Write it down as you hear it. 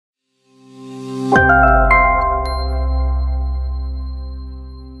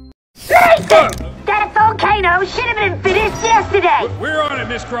today. We're on it,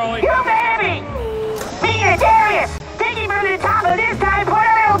 Miss Crawly. You baby! Being a Darius! Taking from the top of this time, put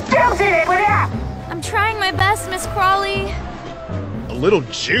a little juice in it, will ya? I'm trying my best, Miss Crawly. A little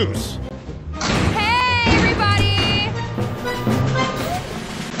juice? Hey, everybody!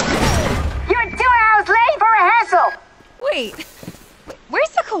 You're 2 hours late for rehearsal! Wait, where's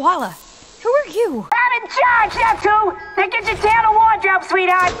the koala? Who are you? I'm in charge, that's who! Now get your tail to wardrobe,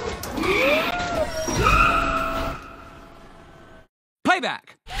 sweetheart!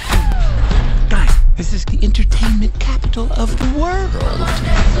 Playback! Guys, this is the entertainment capital of the world.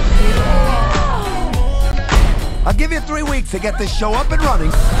 I'll give you 3 weeks to get this show up and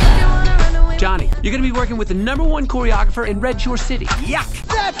running. Johnny, you're gonna be working with the #1 choreographer in Redshore City. Yuck!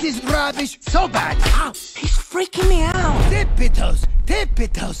 That is rubbish! So bad! Ow! He's freaking me out! Tippy toes! Tippy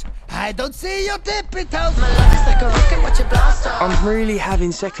toes! I don't see your tippy toes! My love is like a rocket, watch it blast off. I'm really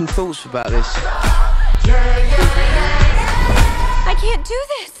having second thoughts about this. I can't do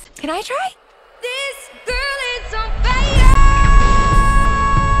this. Can I try? This girl is on fire.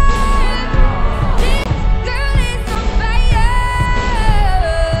 This girl is on fire.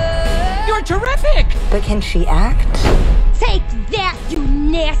 You're terrific! But can she act? Take that, you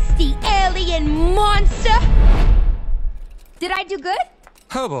nasty alien monster. Did I do good?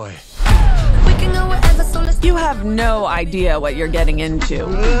 Oh boy. We can go wherever, so let's... You have no idea what you're getting into.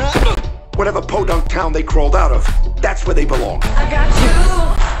 Whatever podunk town they crawled out of, that's where they belong. I got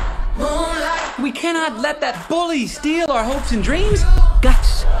you. Moonlight. We cannot let that bully steal our hopes and dreams.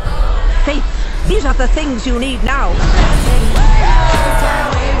 Guts. Faith. These are the things you need now.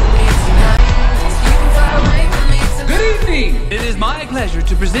 Good evening. It is my pleasure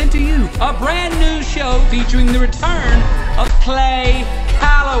to present to you a brand new show featuring the return of Clay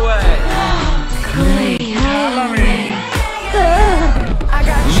Calloway. Clay Calloway. I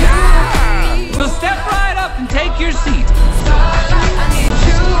got you. So step right up and take your seat.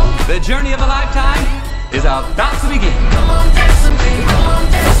 The journey of a lifetime is about to begin. Come on, dance with me. Come on,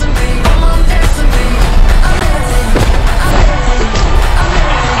 dance with me. Come on, dance with me.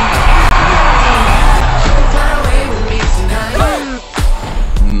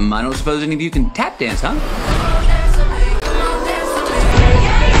 I don't suppose any of you can tap dance, huh?